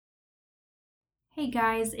Hey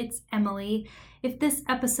guys, it's Emily. If this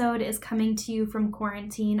episode is coming to you from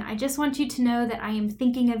quarantine, I just want you to know that I am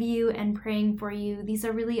thinking of you and praying for you. These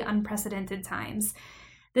are really unprecedented times.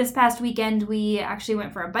 This past weekend, we actually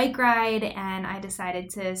went for a bike ride, and I decided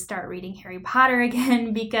to start reading Harry Potter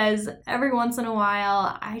again because every once in a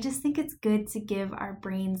while, I just think it's good to give our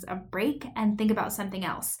brains a break and think about something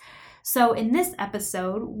else. So in this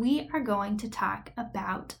episode, we are going to talk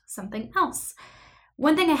about something else.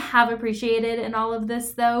 One thing I have appreciated in all of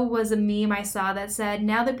this, though, was a meme I saw that said,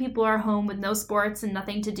 now that people are home with no sports and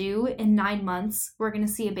nothing to do, in 9 months, we're going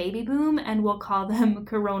to see a baby boom and we'll call them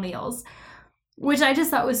coronials. Which I just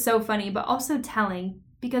thought was so funny, but also telling,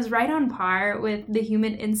 because right on par with the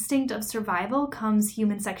human instinct of survival comes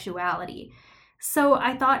human sexuality. So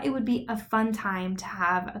I thought it would be a fun time to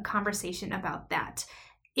have a conversation about that.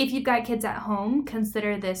 If you've got kids at home,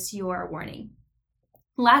 consider this your warning.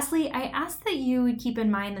 Lastly, I ask that you would keep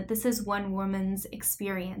in mind that this is one woman's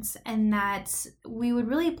experience and that we would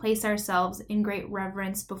really place ourselves in great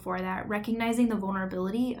reverence before that, recognizing the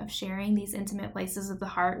vulnerability of sharing these intimate places of the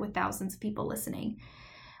heart with thousands of people listening.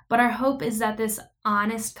 But our hope is that this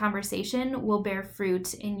honest conversation will bear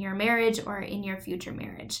fruit in your marriage or in your future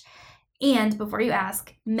marriage. And before you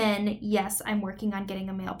ask, men, yes, I'm working on getting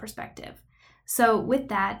a male perspective. So with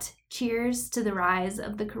that, cheers to the rise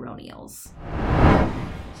of the coronials.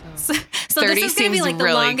 So this is going to be like the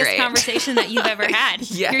really longest great. conversation that you've ever had.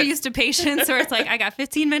 Yes. You're used to patience where it's like, I got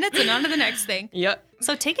 15 minutes and on to the next thing. Yep.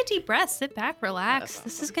 So take a deep breath, sit back, relax. That's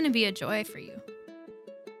This is going to be a joy for you.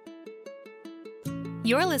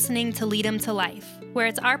 You're listening to Lead 'em to Life, where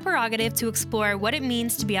it's our prerogative to explore what it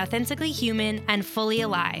means to be authentically human and fully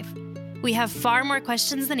alive. We have far more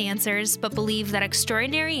questions than answers, but believe that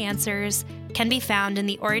extraordinary answers can be found in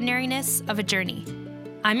the ordinariness of a journey.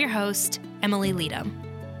 I'm your host, Emily Leadham.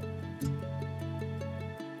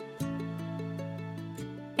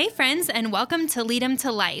 Hey friends, and welcome to Lead 'em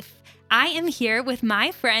to Life. I am here with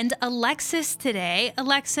my friend Alexis today.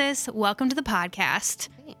 Alexis, welcome to the podcast.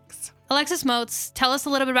 Thanks. Alexis Moats, tell us a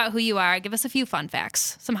little bit about who you are. Give us a few fun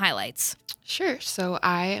facts, some highlights. Sure. So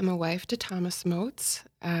I am a wife to Thomas Moats,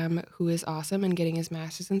 who is awesome and getting his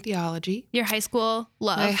master's in theology. Your high school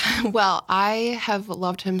love. I have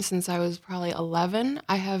loved him since I was probably 11.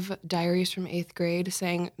 I have diaries from 8th grade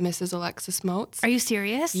saying Mrs. Alexis Moats. Are you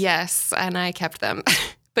serious? Yes, and I kept them.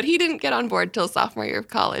 But he didn't get on board till sophomore year of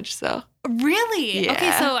college, so. Really? Yeah.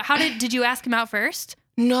 Okay, so did you ask him out first?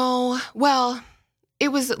 No. Well,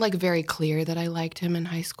 it was like very clear that I liked him in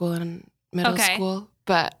high school and middle school,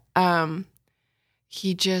 but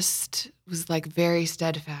he just was like very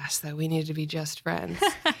steadfast that we needed to be just friends.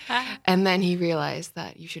 And then he realized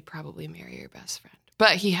that you should probably marry your best friend.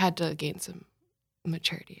 But he had to gain some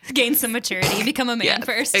maturity. Gain some maturity, become a man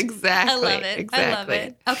first. Exactly. I love it. Exactly. I love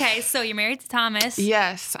it. Okay, so you're married to Thomas.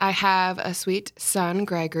 Yes, I have a sweet son,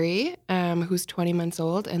 Gregory, who's 20 months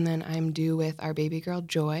old, and then I'm due with our baby girl,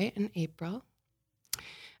 Joy, in April.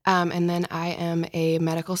 And then I am a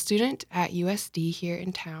medical student at USD here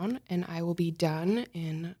in town, and I will be done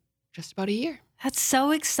in just about a year. That's so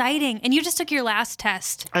exciting. And you just took your last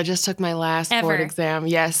test. I just took my last Ever. board exam.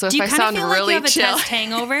 Yes. So Do you if I kind of sound feel like really you have a chill, test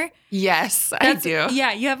hangover? yes, I do.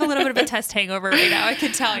 Yeah, you have a little bit of a test hangover right now. I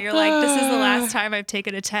can tell. You're like, this is the last time I've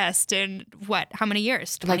taken a test in what? How many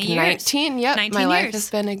years? 20 Like years? 19. Yep. 19 my life years. has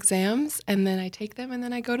been exams, and then I take them, and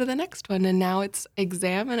then I go to the next one, and now it's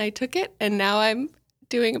exam, and I took it, and now I'm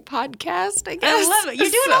doing a podcast, I guess. I love it. You're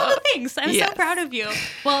doing all the things. I'm yes. so proud of you.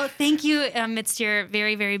 Well, thank you amidst your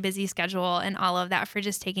very, very busy schedule and all of that for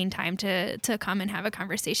just taking time to come and have a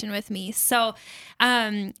conversation with me. So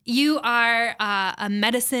you are a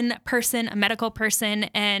medicine person, a medical person,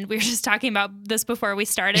 and we were just talking about this before we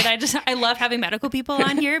started. I love having medical people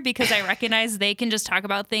on here because I recognize they can just talk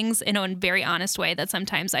about things in a very honest way that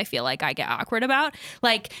sometimes I feel like I get awkward about.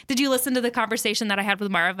 Like, did you listen to the conversation that I had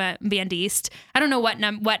with Mara Van Diest? I don't know what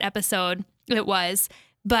episode it was,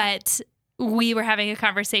 but we were having a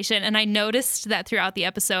conversation and I noticed that throughout the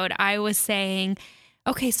episode I was saying,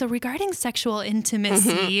 okay, so regarding sexual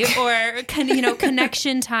intimacy or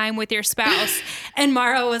connection time with your spouse, and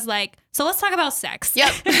Mara was like, so let's talk about sex.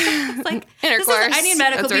 Yep. It's like, intercourse. I need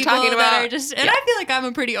medical That's what we're people talking that about. are just, and I feel like I'm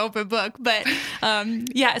a pretty open book, but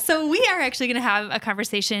so we are actually going to have a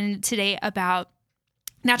conversation today about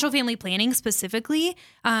natural family planning specifically,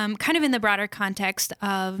 kind of in the broader context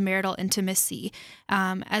of marital intimacy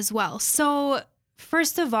as well. So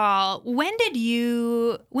first of all, when did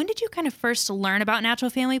you kind of first learn about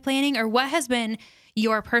natural family planning, or what has been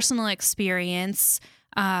your personal experience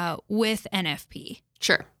with NFP?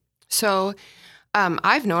 Sure. So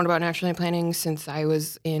I've known about natural family planning since I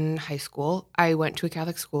was in high school. I went to a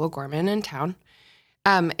Catholic school, Gorman, in town.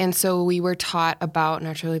 And so we were taught about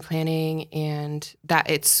natural family planning and that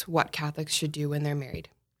it's what Catholics should do when they're married.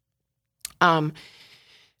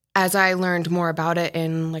 As I learned more about it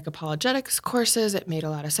in like apologetics courses, it made a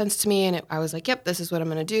lot of sense to me. And I was like, yep, this is what I'm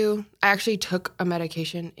going to do. I actually took a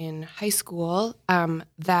medication in high school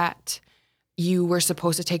that you were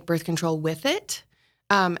supposed to take birth control with it.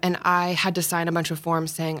 And I had to sign a bunch of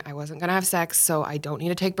forms saying I wasn't going to have sex, so I don't need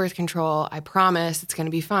to take birth control. I promise it's going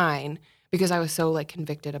to be fine, because I was so like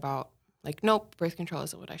convicted about like, nope, birth control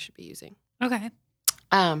isn't what I should be using. Okay.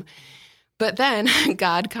 But then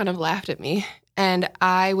God kind of laughed at me, and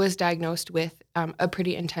I was diagnosed with a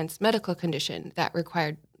pretty intense medical condition that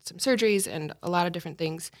required some surgeries and a lot of different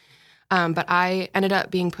things. But I ended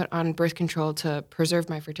up being put on birth control to preserve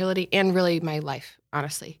my fertility and really my life,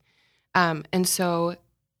 honestly. And so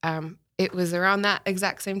it was around that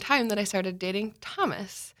exact same time that I started dating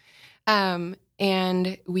Thomas.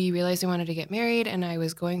 And we realized we wanted to get married, and I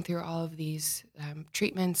was going through all of these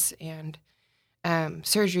treatments and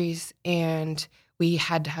surgeries, and we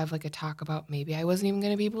had to have like a talk about maybe I wasn't even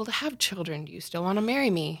going to be able to have children. Do you still want to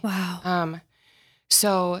marry me? Wow.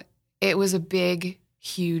 So it was a big,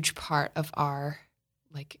 huge part of our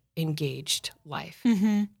like engaged life.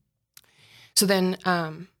 Mm-hmm. So then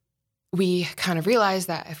we kind of realized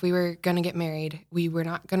that if we were going to get married, we were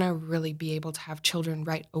not going to really be able to have children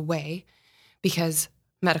right away because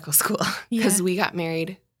medical school, because we got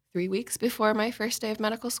married 3 weeks before my first day of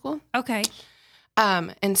medical school. Okay.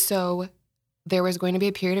 And so there was going to be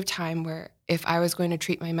a period of time where if I was going to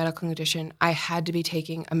treat my medical condition, I had to be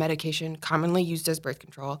taking a medication commonly used as birth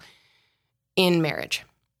control in marriage.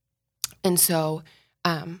 And so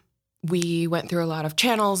we went through a lot of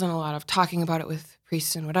channels and a lot of talking about it with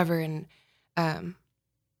priests and whatever. And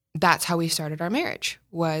that's how we started our marriage,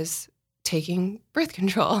 was taking birth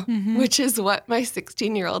control, which is what my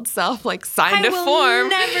 16-year-old self like signed a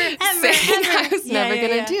form saying I was never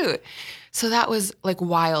going to do. So that was like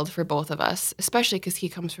wild for both of us, especially because he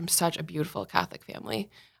comes from such a beautiful Catholic family.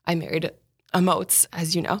 I married a Moats,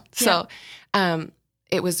 as you know. So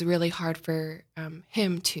it was really hard for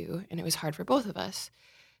him too, and it was hard for both of us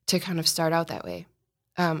to kind of start out that way.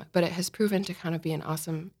 But it has proven to kind of be an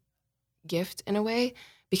awesome gift in a way,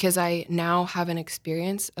 because I now have an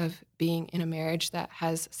experience of being in a marriage that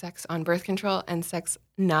has sex on birth control and sex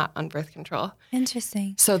not on birth control.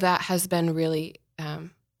 Interesting. So that has been really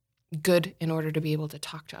good in order to be able to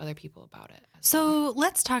talk to other people about it. So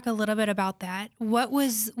let's talk a little bit about that. What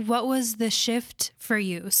was the shift for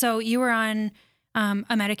you? So you were on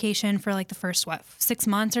a medication for like the first 6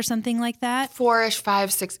 months or something like that? 4-ish,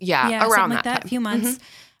 5, 6, around something like that time. A few months.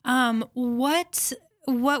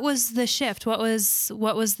 What was the shift? What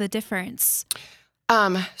was the difference?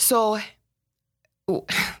 So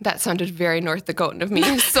that sounded very North Dakotan of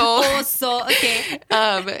me. So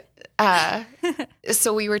okay.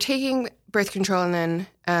 So we were taking birth control, and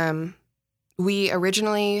then we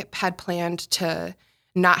originally had planned to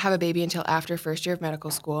not have a baby until after first year of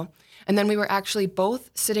medical school. And then we were actually both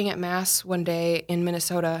sitting at Mass one day in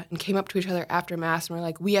Minnesota and came up to each other after Mass and were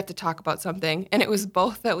like, we have to talk about something. And it was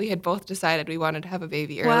both that we had both decided we wanted to have a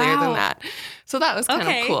baby earlier than that. So that was kind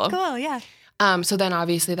of cool. Cool, yeah. So then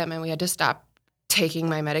obviously that meant we had to stop taking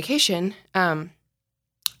my medication.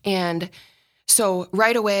 And so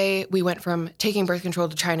right away we went from taking birth control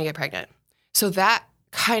to trying to get pregnant. So that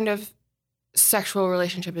kind of sexual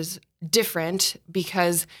relationship is different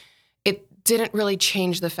because it didn't really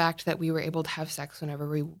change the fact that we were able to have sex whenever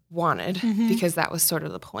we wanted, because that was sort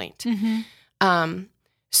of the point.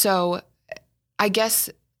 So I guess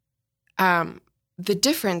the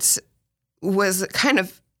difference was kind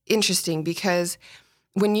of interesting, because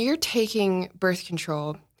when you're taking birth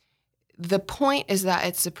control, the point is that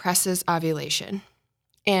it suppresses ovulation,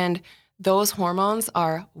 and those hormones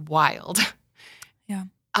are wild. Yeah.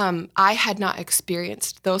 I had not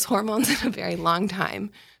experienced those hormones in a very long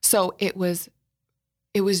time. So it was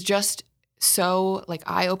just so like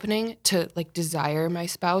eye-opening to like desire my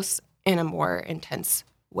spouse in a more intense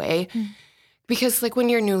way. Because like when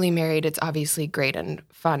you're newly married, it's obviously great and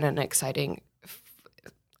fun and exciting.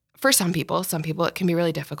 For some people it can be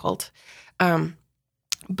really difficult.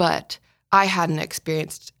 But I hadn't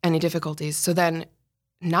experienced any difficulties. So then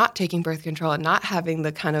not taking birth control and not having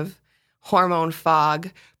the kind of hormone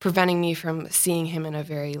fog preventing me from seeing him in a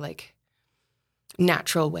very like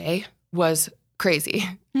natural way was crazy.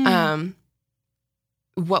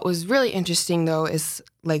 What was really interesting though is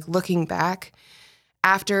like looking back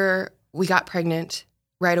after we got pregnant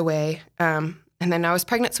right away, and then I was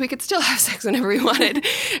pregnant so we could still have sex whenever we wanted.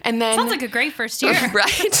 And then sounds like a great first year.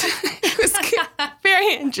 Right? It was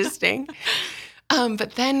very interesting.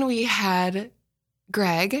 But then we had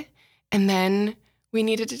Greg, and then we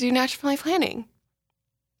needed to do natural family planning.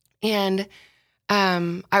 And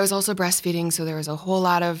I was also breastfeeding, so there was a whole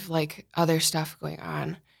lot of like other stuff going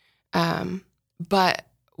on. But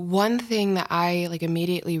one thing that I like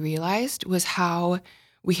immediately realized was how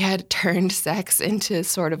we had turned sex into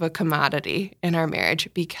sort of a commodity in our marriage,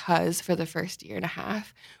 because for the first year and a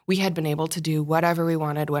half, we had been able to do whatever we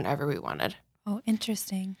wanted, whenever we wanted. Oh,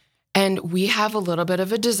 interesting. And we have a little bit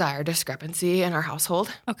of a desire discrepancy in our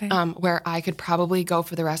household, Okay. where I could probably go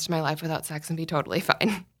for the rest of my life without sex and be totally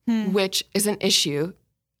fine, which is an issue.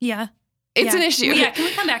 Yeah. It's an issue. Yeah. Can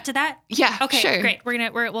we come back to that? Yeah, Okay, sure. great.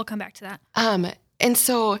 We'll come back to that. And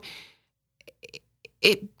so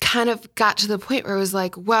it kind of got to the point where it was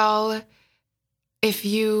like, well, if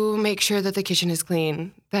you make sure that the kitchen is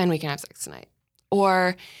clean, then we can have sex tonight.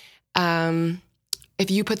 Or if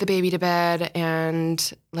you put the baby to bed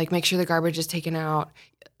and like make sure the garbage is taken out,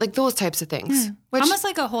 like those types of things. Which, almost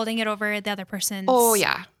like a holding it over the other person's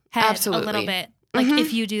yeah, head absolutely. a little bit. Like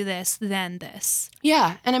if you do this, then this.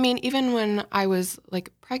 Yeah. And I mean, even when I was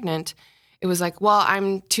like pregnant, it was like, well,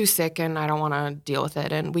 I'm too sick and I don't want to deal with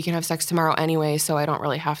it. And we can have sex tomorrow anyway, so I don't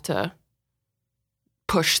really have to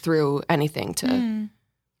push through anything to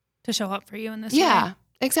show up for you in this way. Yeah,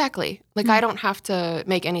 exactly. Like I don't have to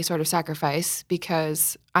make any sort of sacrifice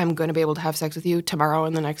because I'm going to be able to have sex with you tomorrow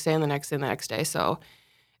and the next day and the next day and the next day. So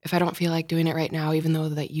if I don't feel like doing it right now, even though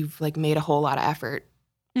that you've like made a whole lot of effort,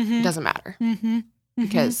 it doesn't matter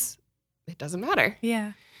because it doesn't matter.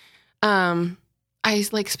 Yeah. I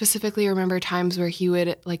like specifically remember times where he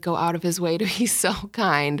would like go out of his way to be so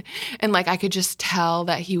kind. And like I could just tell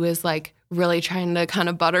that he was like really trying to kind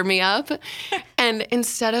of butter me up. And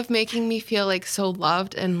instead of making me feel like so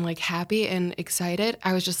loved and like happy and excited,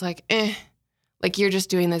 I was just like, like you're just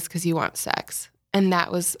doing this because you want sex. And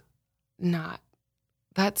that was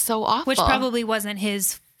that's so awful. Which probably wasn't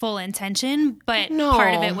his full intention, but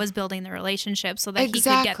part of it was building the relationship so that he could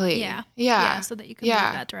get, so that you could move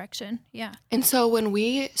that direction. Yeah. And so when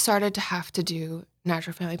we started to have to do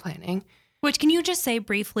natural family planning, which can you just say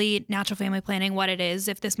briefly, natural family planning, what it is,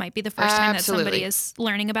 if this might be the first time that somebody is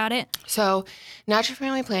learning about it? So natural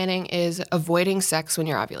family planning is avoiding sex when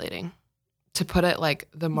you're ovulating. To put it like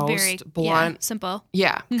the most blunt. Simple.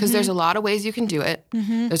 Yeah, because there's a lot of ways you can do it.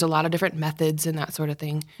 There's a lot of different methods and that sort of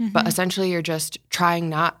thing. But essentially you're just trying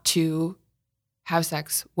not to have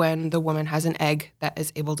sex when the woman has an egg that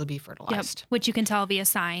is able to be fertilized. Which you can tell via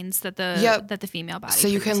signs that the female body So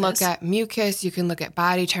you produces. can look at mucus, you can look at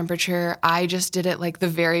body temperature. I just did it like the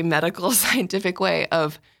very medical scientific way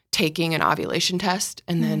of taking an ovulation test.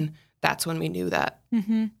 And then that's when we knew that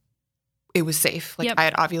it was safe. Like I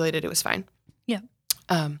had ovulated, it was fine.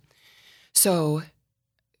 Yeah. So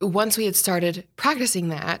once we had started practicing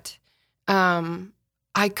that,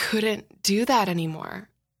 I couldn't do that anymore.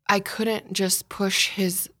 I couldn't just push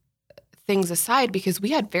his things aside because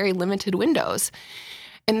we had very limited windows.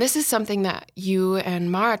 And this is something that you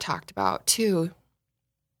and Mara talked about too,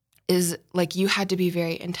 is like you had to be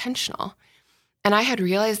very intentional. And I had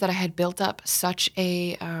realized that I had built up such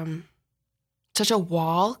a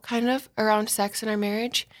wall kind of around sex in our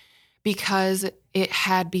marriage because it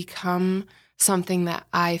had become something that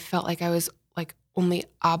I felt like I was like only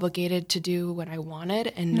obligated to do when I wanted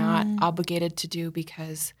and not obligated to do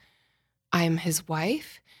because I'm his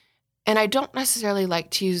wife. And I don't necessarily like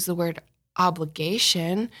to use the word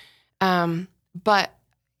obligation, but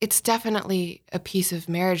it's definitely a piece of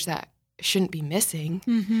marriage that shouldn't be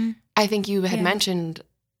missing. I think you had mentioned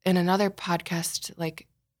in another podcast, like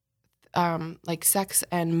sex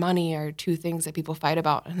and money are two things that people fight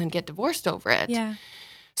about and then get divorced over it. Yeah.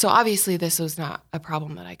 So obviously this was not a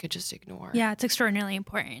problem that I could just ignore. Yeah, it's extraordinarily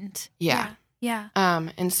important. Yeah.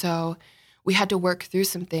 And so we had to work through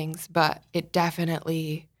some things, but it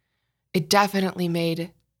definitely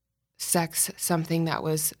made sex something that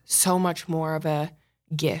was so much more of a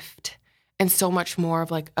gift and so much more of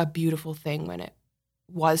like a beautiful thing when it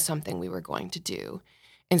was something we were going to do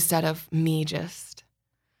instead of me just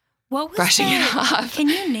brushing it off. Can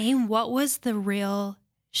you name what was the real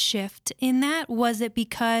shift in that? Was it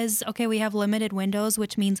because, okay, we have limited windows,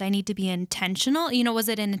 which means I need to be intentional? You know, was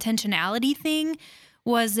it an intentionality thing?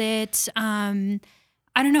 Was it, I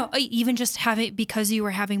don't know, even just have it because you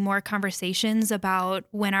were having more conversations about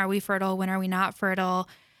when are we fertile, when are we not fertile?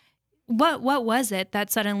 What was it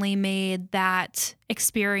that suddenly made that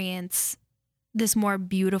experience this more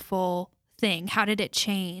beautiful thing? How did it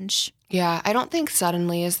change? Yeah, I don't think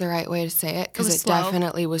suddenly is the right way to say it because it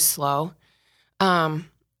definitely was slow.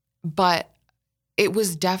 But it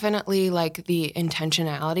was definitely like the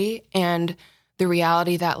intentionality and the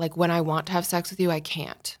reality that like when I want to have sex with you, I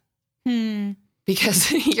can't.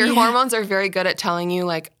 because your hormones are very good at telling you,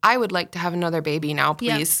 like, I would like to have another baby now,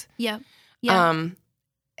 please. Yep.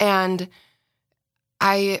 And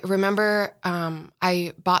I remember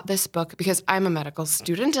I bought this book because I'm a medical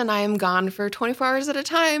student and I am gone for 24 hours at a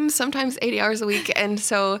time, sometimes 80 hours a week. And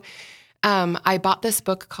so I bought this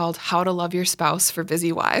book called How to Love Your Spouse for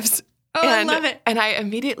Busy Wives. Oh, I love it. And I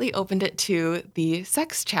immediately opened it to the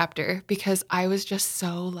sex chapter because I was just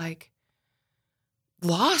so like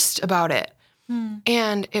lost about it.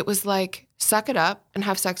 And it was like, suck it up and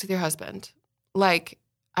have sex with your husband. Like,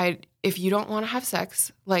 if you don't want to have sex,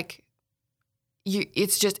 like,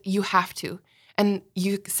 it's just, you have to. And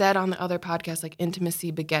you said on the other podcast, like,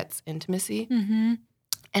 intimacy begets intimacy. Mm-hmm.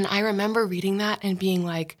 And I remember reading that and being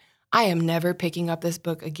like, I am never picking up this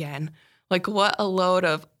book again. Like, what a load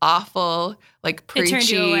of awful, like, preachy. It turned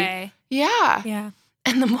you away. Yeah. Yeah.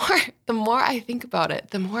 And the more I think about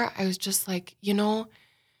it, the more I was just like,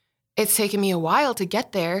 it's taken me a while to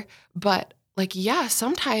get there. But, like, yeah,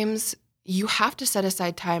 sometimes you have to set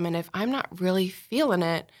aside time. And if I'm not really feeling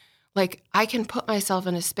it, like, I can put myself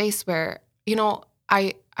in a space where,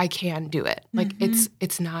 I can do it. Like,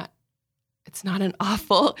 it's not an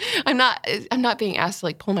awful, I'm not being asked to,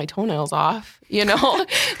 like, pull my toenails off,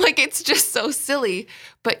 like, it's just so silly.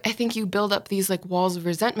 But I think you build up these, like, walls of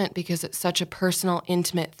resentment because it's such a personal,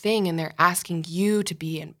 intimate thing and they're asking you to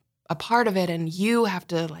be a part of it and you have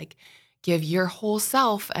to, like, give your whole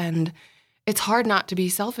self. And it's hard not to be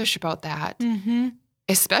selfish about that. Mm-hmm.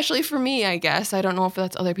 Especially for me, I guess. I don't know if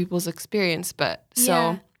that's other people's experience, but so.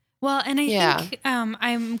 Yeah. Well, and I think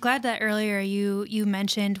I'm glad that earlier you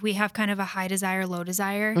mentioned we have kind of a high desire, low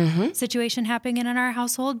desire situation happening in our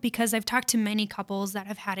household, because I've talked to many couples that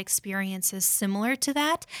have had experiences similar to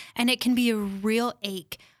that, and it can be a real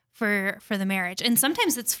ache for the marriage. And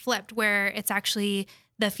sometimes it's flipped where it's actually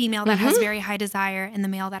the female that has very high desire and the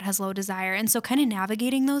male that has low desire. And so kind of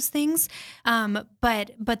navigating those things.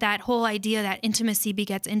 But that whole idea that intimacy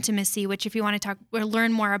begets intimacy, which if you want to talk or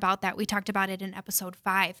learn more about that, we talked about it in episode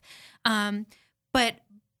 5.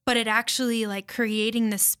 But it actually, like,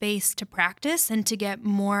 creating the space to practice and to get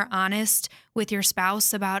more honest with your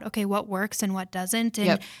spouse about, okay, what works and what doesn't.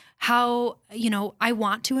 And how, I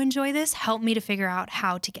want to enjoy this. Help me to figure out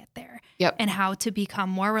how to get there. And how to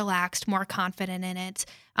become more relaxed, more confident in it.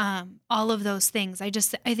 All of those things. I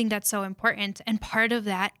think that's so important. And part of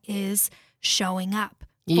that is showing up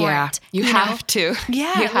for it. You have to.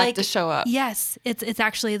 Yeah. You have to show up. Yes. It's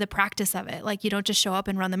actually the practice of it. Like, you don't just show up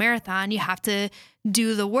and run the marathon. You have to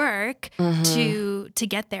do the work to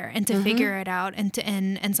get there and to figure it out.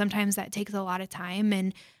 And sometimes that takes a lot of time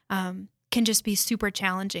and can just be super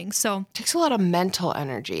challenging. So it takes a lot of mental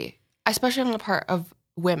energy, especially on the part of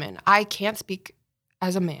women. I can't speak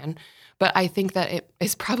as a man, but I think that it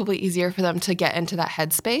is probably easier for them to get into that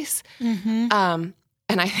headspace. And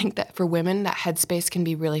I think that for women, that headspace can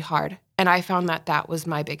be really hard. And I found that was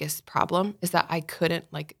my biggest problem, is that I couldn't,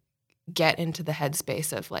 like, get into the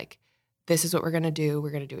headspace of, like, this is what we're going to do.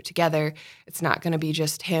 We're going to do it together. It's not going to be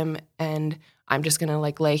just him and I'm just going to,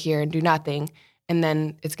 like, lay here and do nothing. And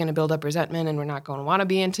then it's going to build up resentment and we're not going to want to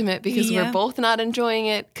be intimate because we're both not enjoying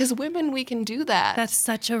it. Because women, we can do that. That's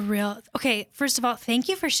such a real... Okay, first of all, thank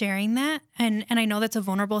you for sharing that. And I know that's a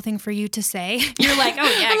vulnerable thing for you to say. You're like,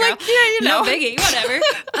 oh, yeah, girl. Like, yeah, no biggie, whatever.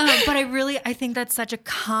 But I think that's such a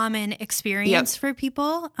common experience for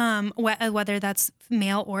people, whether that's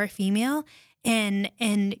male or female.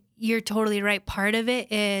 And you're totally right. Part of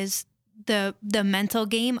it is the mental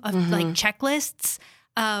game of, like, checklists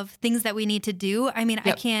of things that we need to do. I mean,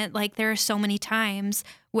 I can't, like, there are so many times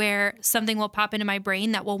where something will pop into my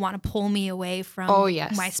brain that will want to pull me away from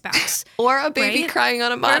my spouse. Or a baby crying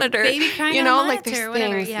on a monitor. Or a baby crying on a monitor, like, there's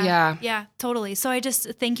whatever. things. Yeah, totally. So I just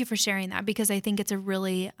thank you for sharing that, because I think it's a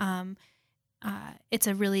really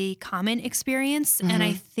common experience. And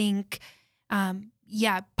I think,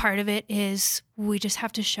 part of it is we just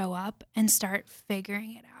have to show up and start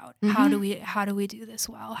figuring it out. How do we do this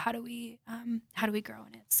well? How do we grow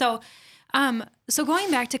in it? So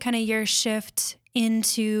going back to kind of your shift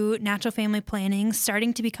into natural family planning,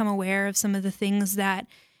 starting to become aware of some of the things that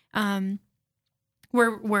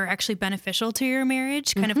were actually beneficial to your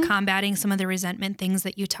marriage, kind of combating some of the resentment things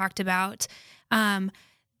that you talked about.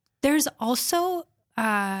 There's also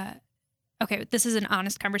this is an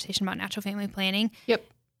honest conversation about natural family planning.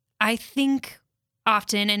 I think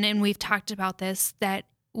often, and we've talked about this, that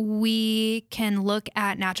we can look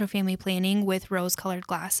at natural family planning with rose-colored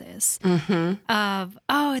glasses of,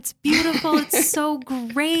 oh, it's beautiful, it's so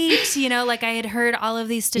great. Like, I had heard all of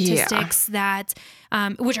these statistics that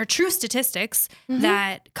which are true statistics,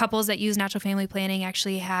 that couples that use natural family planning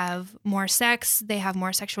actually have more sex, they have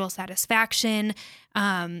more sexual satisfaction,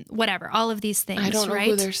 whatever, all of these things. I don't know right?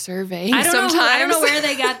 who they're surveying. I don't sometimes. know where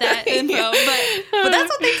they got that info, but that's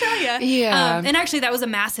what they tell you. Yeah. And actually, that was a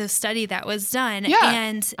massive study that was done. Yeah.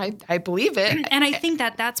 And I believe it. and I think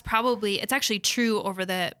that that's probably, it's actually true over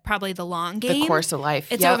probably the long game. The course of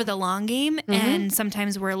life. It's over the long game. And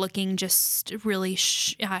sometimes we're looking just really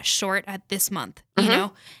short at this month, you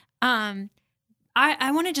know?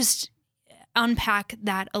 I want to just unpack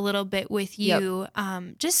that a little bit with you.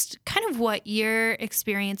 Just kind of what your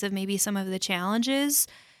experience of maybe some of the challenges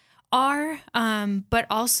are, but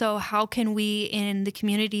also how can we, in the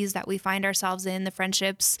communities that we find ourselves in, the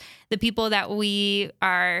friendships, the people that we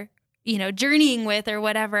are, journeying with or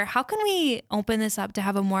whatever, how can we open this up to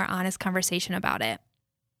have a more honest conversation about it?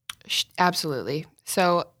 Absolutely.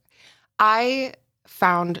 So I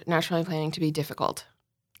found natural family planning to be difficult.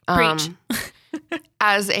 Preach.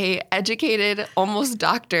 As a educated, almost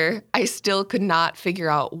doctor, I still could not figure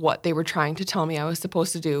out what they were trying to tell me I was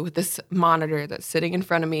supposed to do with this monitor that's sitting in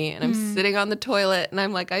front of me, and I'm sitting on the toilet, and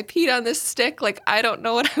I'm like, I peed on this stick, like I don't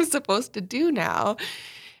know what I'm supposed to do now.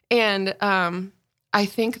 And I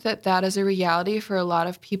think that is a reality for a lot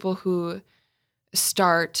of people who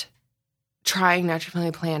start trying natural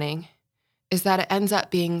family planning, is that it ends up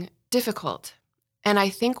being difficult. And I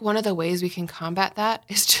think one of the ways we can combat that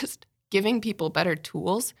is just giving people better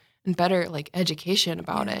tools and better education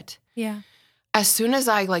about it. Yeah. As soon as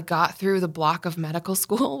I got through the block of medical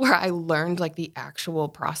school where I learned the actual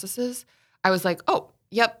processes, I was like, oh,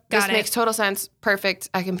 yep, this makes total sense. Perfect.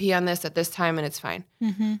 I can pee on this at this time and it's fine.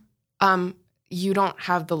 You don't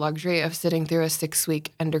have the luxury of sitting through a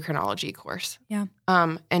 6-week endocrinology course. Yeah.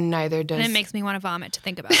 And neither does. And it makes me want to vomit to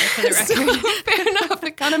think about it, for the record. Fair enough.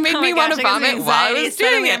 It kind of made me want to vomit while I was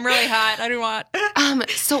doing it. I'm really hot. I don't want.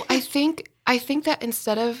 So I think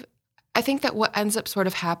that I think that what ends up sort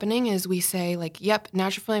of happening is we say yep,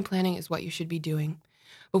 natural family planning is what you should be doing,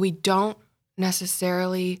 but we don't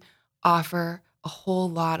necessarily offer a whole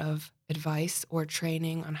lot of advice or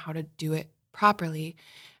training on how to do it properly.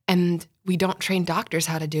 And we don't train doctors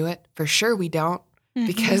how to do it. For sure we don't,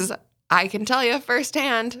 because I can tell you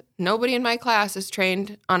firsthand, nobody in my class is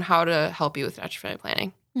trained on how to help you with natural family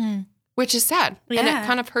planning, which is sad. Yeah. And it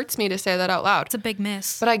kind of hurts me to say that out loud. It's a big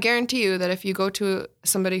miss. But I guarantee you that if you go to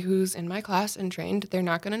somebody who's in my class and trained, they're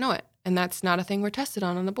not going to know it. And that's not a thing we're tested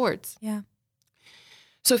on the boards. Yeah.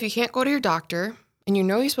 So if you can't go to your doctor and you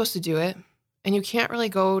know you're supposed to do it, and you can't really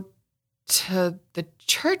go to the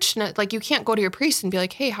church, you can't go to your priest and be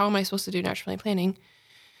like, hey, how am I supposed to do natural family planning?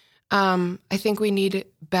 I think we need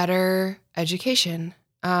better education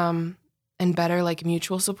and better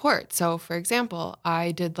mutual support. So for example,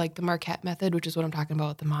 I did the Marquette method, which is what I'm talking about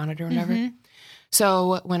with the monitor and whatever.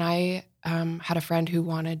 So when I had a friend who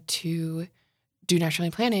wanted to do natural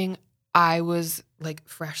family planning, I was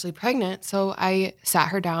freshly pregnant. So I sat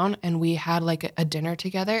her down and we had a dinner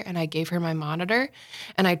together, and I gave her my monitor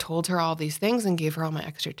and I told her all these things and gave her all my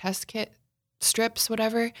extra test kit strips,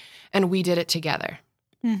 whatever. And we did it together.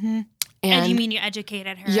 And you mean you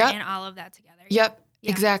educated her and all of that together? Yep,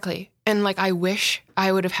 yeah. Exactly. And I wish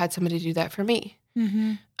I would have had somebody do that for me.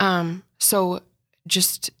 So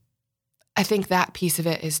just, I think that piece of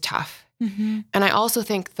it is tough. And I also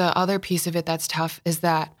think the other piece of it that's tough is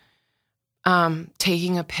that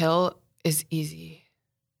taking a pill is easy.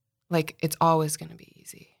 It's always going to be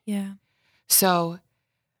easy. Yeah. So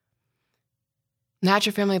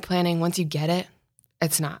natural family planning, once you get it,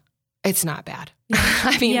 it's not bad. Yeah.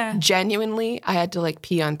 I mean, genuinely, I had to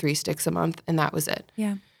pee on 3 sticks a month, and that was it.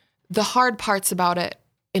 Yeah. The hard parts about it,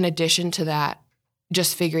 in addition to that,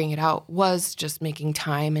 just figuring it out, was just making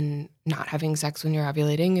time, and not having sex when you're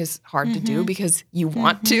ovulating is hard to do because you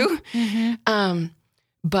want to.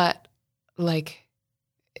 But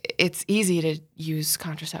it's easy to use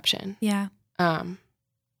contraception. Yeah.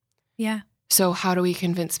 Yeah. So how do we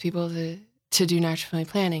convince people to do natural family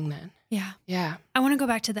planning then? Yeah. Yeah. I want to go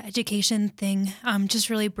back to the education thing just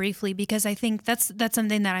really briefly, because I think that's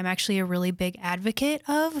something that I'm actually a really big advocate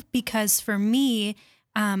of, because for me,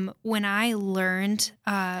 when I learned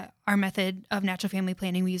our method of natural family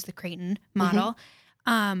planning, we use the Creighton model.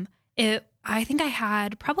 I think I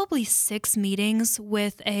had probably 6 meetings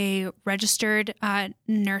with a registered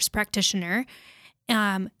nurse practitioner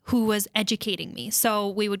who was educating me. So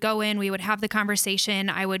we would go in, we would have the conversation,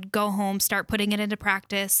 I would go home, start putting it into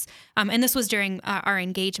practice. And this was during our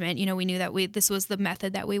engagement. We knew that this was the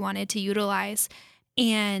method that we wanted to utilize.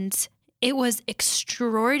 And it was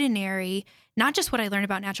extraordinary, not just what I learned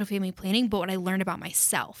about natural family planning, but what I learned about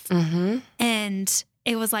myself. And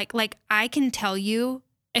it was like I can tell you,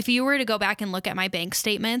 if you were to go back and look at my bank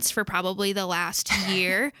statements for probably the last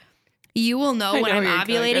year, you will know when I'm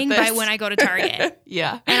ovulating by when I go to Target.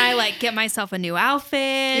 Yeah. And I like get myself a new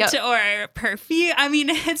outfit or perfume. I mean,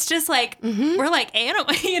 it's just like, we're like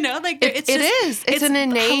animals, you know, like it's an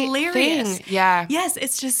innate hilarious thing. Yeah. Yes.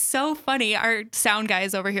 It's just so funny. Our sound guy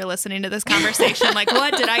is over here listening to this conversation. Like,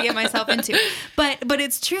 what did I get myself into? But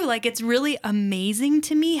it's true. Like, it's really amazing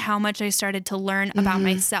to me how much I started to learn about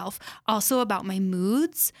myself, also about my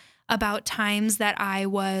moods, about times that I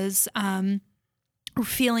was,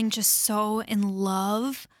 feeling just so in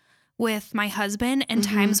love with my husband and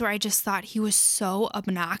times where I just thought he was so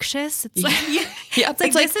obnoxious. It's like,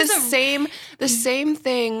 it's like the same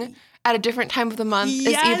thing at a different time of the month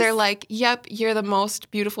is either like, yep, you're the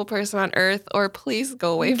most beautiful person on earth, or please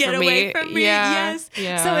go away from me. Get away from me. Yeah. Yes.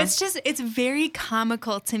 Yeah. So it's very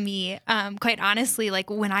comical to me, quite honestly, like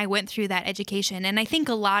when I went through that education. And I think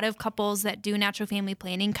a lot of couples that do natural family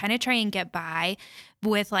planning kind of try and get by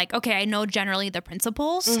with like, okay, I know generally the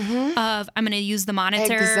principles of I'm going to use the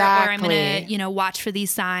monitor or I'm going to, watch for these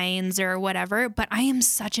signs or whatever. But I am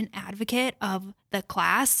such an advocate of the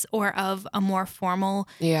class or of a more formal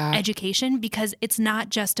education, because it's not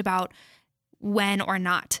just about when or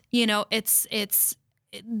not, it's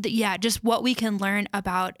just what we can learn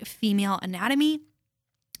about female anatomy,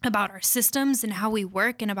 about our systems and how we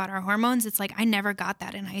work, and about our hormones. It's like I never got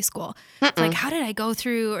that in high school. It's like, how did I go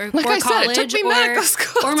through or college it took me medical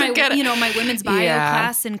school or my get it. My women's bio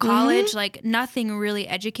class in college? Like nothing really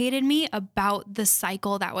educated me about the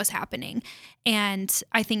cycle that was happening. And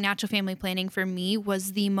I think natural family planning for me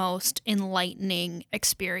was the most enlightening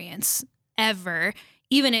experience ever.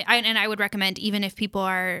 And I would recommend, even if people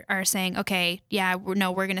are saying, okay, we're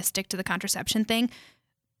going to stick to the contraception thing,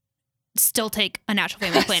 still take a natural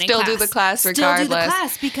family planning class. Do the class regardless. Still do the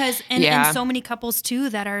class, because and so many couples too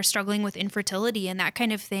that are struggling with infertility and that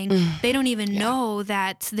kind of thing, they don't even know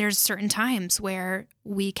that there's certain times where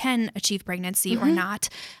we can achieve pregnancy or not.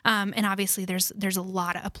 And obviously there's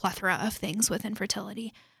a plethora of things with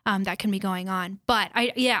infertility that can be going on. But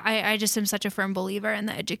I just am such a firm believer in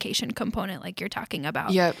the education component like you're talking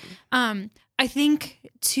about. Yep. I think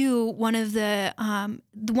too, one of the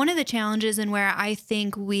challenges and where I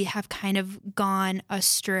think we have kind of gone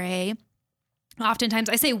astray, oftentimes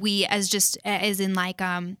I say we as in like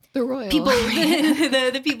the royal people,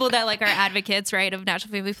 the people that like are advocates, right, of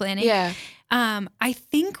natural family planning. Yeah. I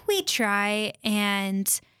think we try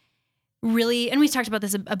and really, and we talked about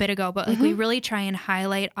this a bit ago, but like we really try and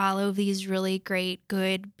highlight all of these really great,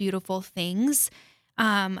 good, beautiful things.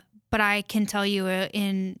 But I can tell you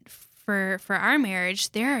for our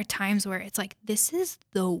marriage, there are times where it's like, this is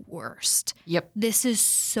the worst. Yep. This is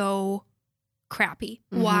so crappy.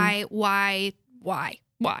 Why?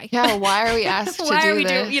 Yeah, why are we asked to do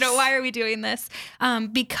this? Why are we doing this?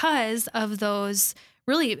 Because of those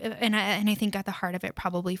really, and I think at the heart of it,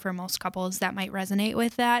 probably for most couples that might resonate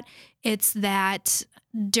with that, it's that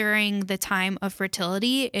during the time of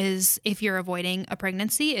fertility is, if you're avoiding a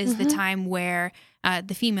pregnancy, is the time where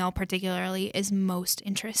the female particularly is most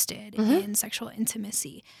interested in sexual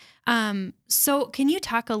intimacy. So can you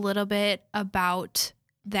talk a little bit about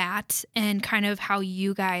that and kind of how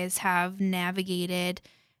you guys have navigated,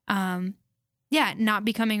 not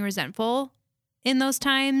becoming resentful in those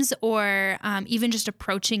times, or even just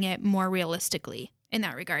approaching it more realistically in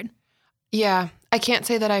that regard? Yeah, I can't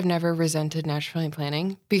say that I've never resented natural family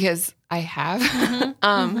planning, because I have.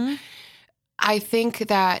 I think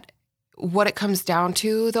that what it comes down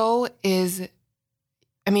to, though, is,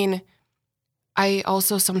 I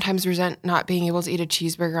also sometimes resent not being able to eat a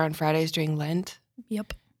cheeseburger on Fridays during Lent.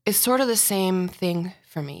 Yep. It's sort of the same thing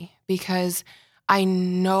for me, because I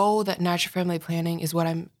know that natural family planning is what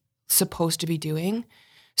I'm supposed to be doing.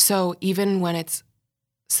 So even when it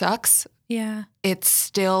sucks, it's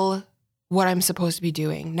still what I'm supposed to be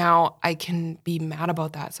doing. Now, I can be mad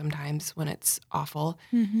about that sometimes when it's awful,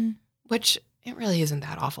 which it really isn't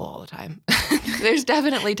that awful all the time. There's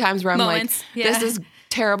definitely times where I'm Moments, like, this is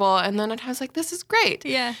terrible. And then at times like, this is great.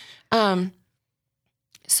 Yeah.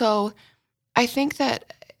 So I think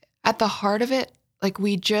that at the heart of it, like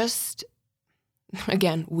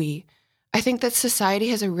I think that society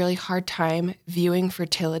has a really hard time viewing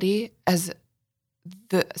fertility as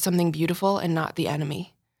something beautiful and not the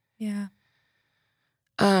enemy. Yeah.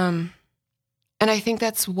 And I think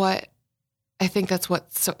that's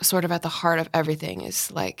what's sort of at the heart of everything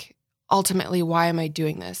is like, ultimately, why am I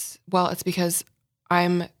doing this? Well, it's because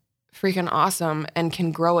I'm freaking awesome and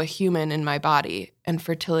can grow a human in my body, and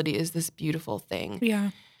fertility is this beautiful thing.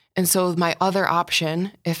 Yeah. And so my other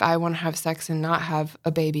option, if I want to have sex and not have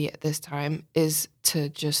a baby at this time, is to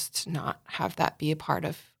just not have that be a part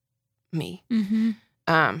of me.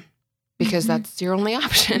 Because that's your only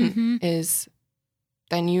option is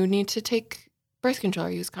then you need to take birth control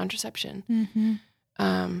or use contraception.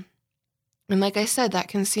 And like I said, that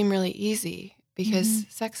can seem really easy because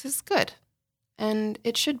sex is good and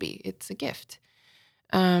it should be. It's a gift.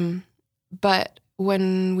 But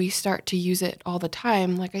when we start to use it all the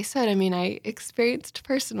time, like I said, I mean, I experienced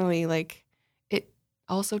personally, like it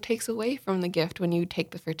also takes away from the gift when you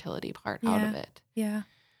take the fertility part out of it. Yeah.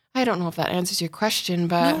 I don't know if that answers your question,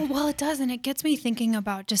 but... No, well, it does. And it gets me thinking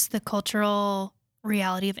about just the cultural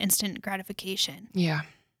reality of instant gratification. Yeah.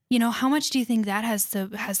 You know, how much do you think that has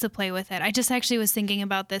to play with it? I just actually was thinking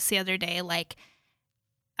about this the other day. Like,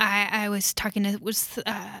 I was talking to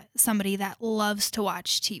somebody that loves to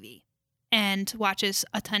watch TV and watches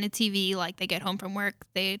a ton of TV. Like, they get home from work,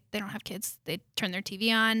 they don't have kids, they turn their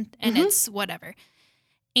TV on, and it's whatever.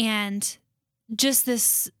 And just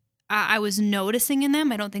this, I was noticing in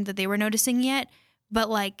them. I don't think that they were noticing yet, but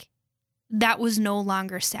like, that was no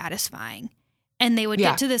longer satisfying. And they would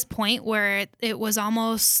get to this point where it was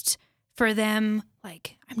almost for them,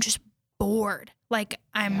 like, I'm just bored. Like,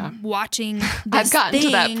 I'm watching this I've gotten thing. to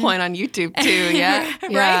that point on YouTube too, yeah.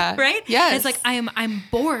 Right? Yes. It's like, I'm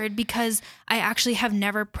bored because I actually have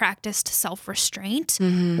never practiced self-restraint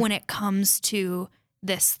when it comes to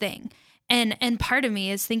this thing. And part of me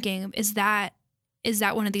is thinking, is that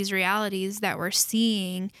one of these realities that we're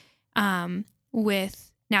seeing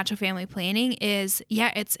with natural family planning is,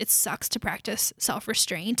 it sucks to practice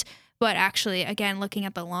self-restraint, but actually, again, looking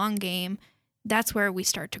at the long game, that's where we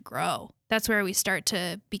start to grow. That's where we start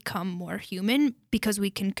to become more human because we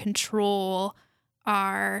can control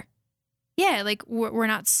our, like we're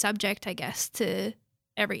not subject, I guess, to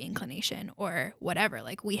every inclination or whatever.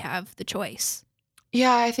 Like, we have the choice.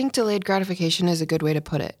 Yeah, I think delayed gratification is a good way to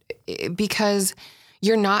put it because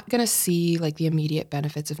you're not going to see like the immediate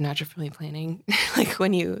benefits of natural family planning like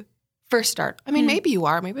when you first start. I mean, maybe you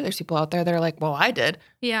are. Maybe there's people out there that are like, well, I did.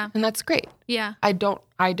 Yeah. And that's great. Yeah. I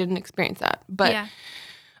didn't experience that. But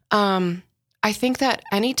I think that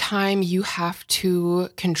anytime you have to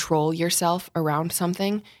control yourself around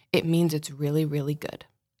something, it means it's really, really good.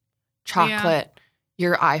 Chocolate,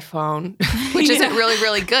 your iPhone, which isn't really,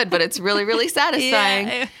 really good, but it's really, really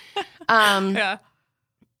satisfying. I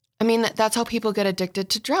mean, that's how people get addicted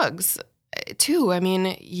to drugs, too. I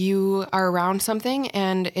mean, you are around something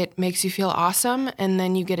and it makes you feel awesome, and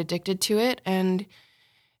then you get addicted to it, and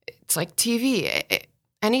it's like TV.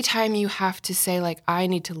 Anytime you have to say, like, I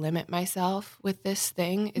need to limit myself with this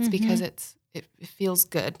thing, it's because it feels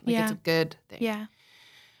good. Like, it's a good thing. Yeah.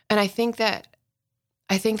 And I think that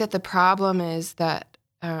the problem is that,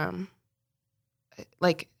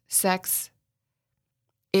 like, sex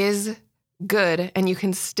is good, and you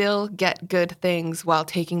can still get good things while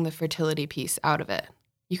taking the fertility piece out of it.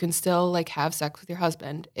 You can still like have sex with your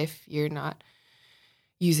husband if you're not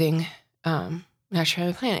using natural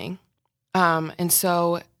family planning. And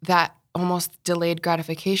so that almost delayed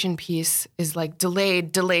gratification piece is like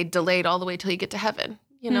delayed all the way till you get to heaven,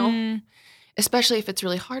 you know, especially if it's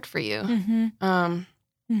really hard for you.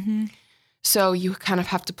 So you kind of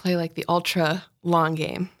have to play like the ultra long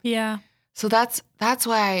game. Yeah. So that's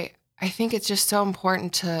why I think it's just so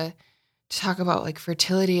important to talk about like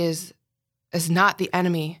fertility is not the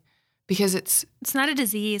enemy, because it's not a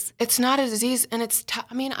disease. It's not a disease, and it's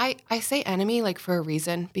I mean, I say enemy like for a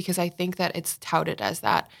reason, because I think that it's touted as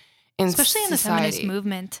that especially society. in the feminist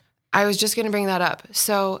movement. I was just going to bring that up.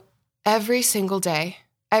 So every single day,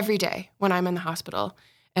 every day when I'm in the hospital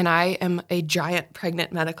and I am a giant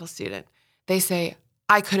pregnant medical student, they say,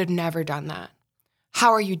 I could have never done that.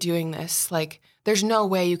 How are you doing this? Like, there's no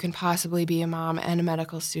way you can possibly be a mom and a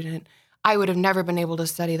medical student. I would have never been able to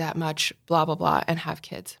study that much, blah, blah, blah, and have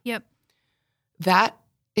kids. Yep. That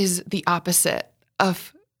is the opposite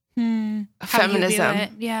of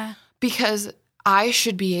feminism. Yeah. Because I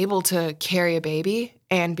should be able to carry a baby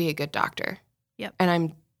and be a good doctor. Yep. And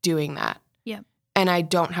I'm doing that. Yep. And I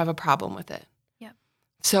don't have a problem with it. Yep.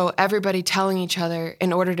 So everybody telling each other,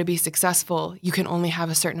 in order to be successful, you can only have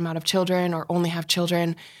a certain amount of children, or only have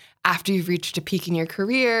children after you've reached a peak in your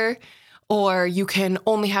career, or you can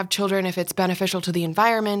only have children if it's beneficial to the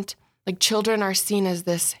environment. Like, children are seen as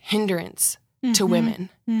this hindrance to women.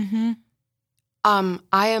 I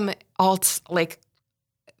am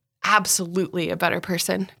absolutely a better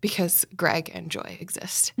person because Greg and Joy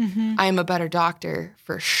exist. I am a better doctor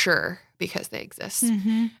for sure because they exist.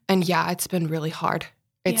 And yeah, it's been really hard.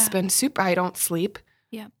 It's been super. I don't sleep.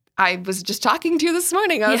 Yeah. I was just talking to you this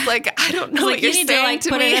morning. I was like, I don't know what you're saying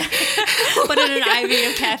to me. Put in an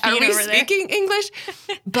IV of caffeine over there. Are we speaking English?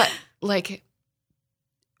 But like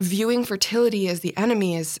viewing fertility as the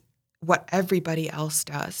enemy is what everybody else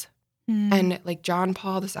does. And like John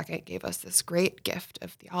Paul II gave us this great gift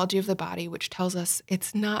of theology of the body, which tells us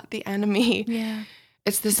it's not the enemy. Yeah.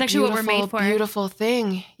 It's this actually beautiful, what we're made for. Beautiful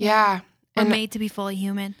thing. Yeah. We're made to be fully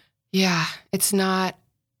human. Yeah. It's not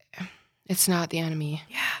the enemy.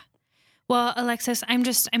 Yeah. Well, Alexis,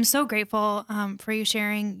 I'm so grateful for you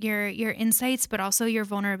sharing your insights, but also your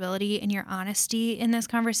vulnerability and your honesty in this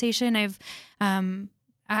conversation. I've,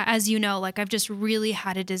 as you know, like I've just really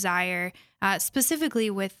had a desire, specifically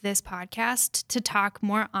with this podcast, to talk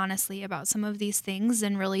more honestly about some of these things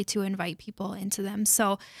and really to invite people into them.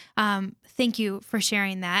 So thank you for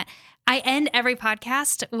sharing that. I end every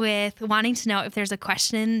podcast with wanting to know if there's a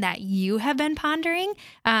question that you have been pondering.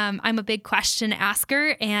 I'm a big question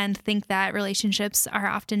asker and think that relationships are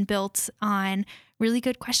often built on really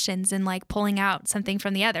good questions and like pulling out something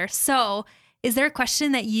from the other. So is there a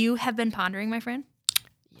question that you have been pondering, my friend?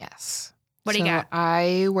 Yes. What do you got?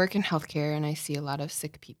 I work in healthcare and I see a lot of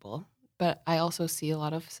sick people, but I also see a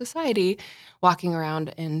lot of society walking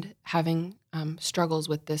around and having struggles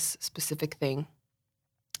with this specific thing.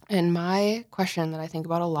 And my question that I think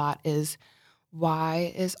about a lot is,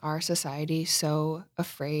 why is our society so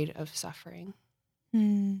afraid of suffering?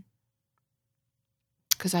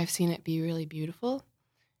 Because I've seen it be really beautiful,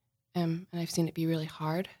 and I've seen it be really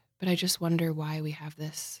hard, but I just wonder why we have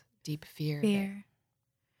this deep fear.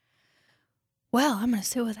 Well, I'm going to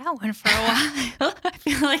sit with that one for a while. I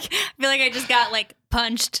feel like I just got like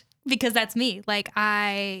punched because that's me. Like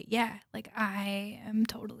I am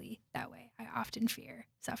totally that way. I often fear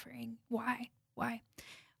suffering. Why?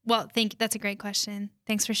 Well, that's a great question.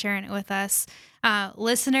 Thanks for sharing it with us.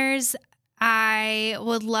 Listeners, I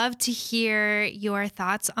would love to hear your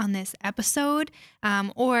thoughts on this episode,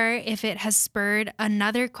 or if it has spurred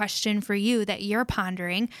another question for you that you're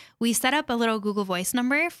pondering. We set up a little Google Voice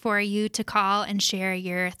number for you to call and share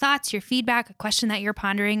your thoughts, your feedback, a question that you're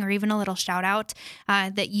pondering, or even a little shout out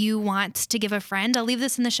that you want to give a friend. I'll leave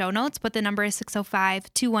this in the show notes, but the number is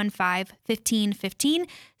 605-215-1515,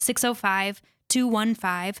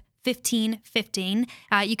 605-215-1515. 1515.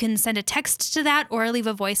 You can send a text to that or leave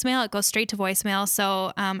a voicemail. It goes straight to voicemail.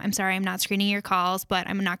 So I'm sorry, I'm not screening your calls, but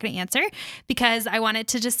I'm not going to answer because I want it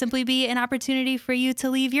to just simply be an opportunity for you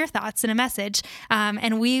to leave your thoughts in a message.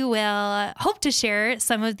 And we will hope to share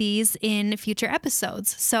some of these in future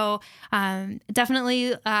episodes. So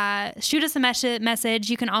definitely shoot us a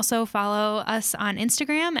message. You can also follow us on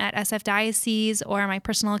Instagram at SF Diocese, or my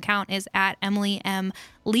personal account is at Emily M.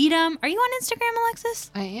 Leadham. Are you on Instagram,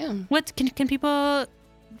 Alexis? I am. What can people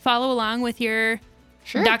follow along with your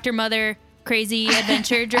Dr. Mother crazy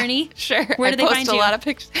adventure journey? Sure. Where do they find you? I post a lot of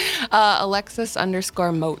pictures.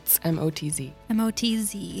 Alexis_Motz, M-O-T-Z.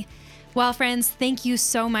 M-O-T-Z. Well, friends, thank you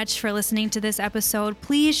so much for listening to this episode.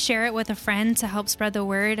 Please share it with a friend to help spread the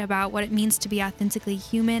word about what it means to be authentically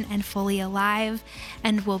human and fully alive.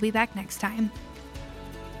 And we'll be back next time.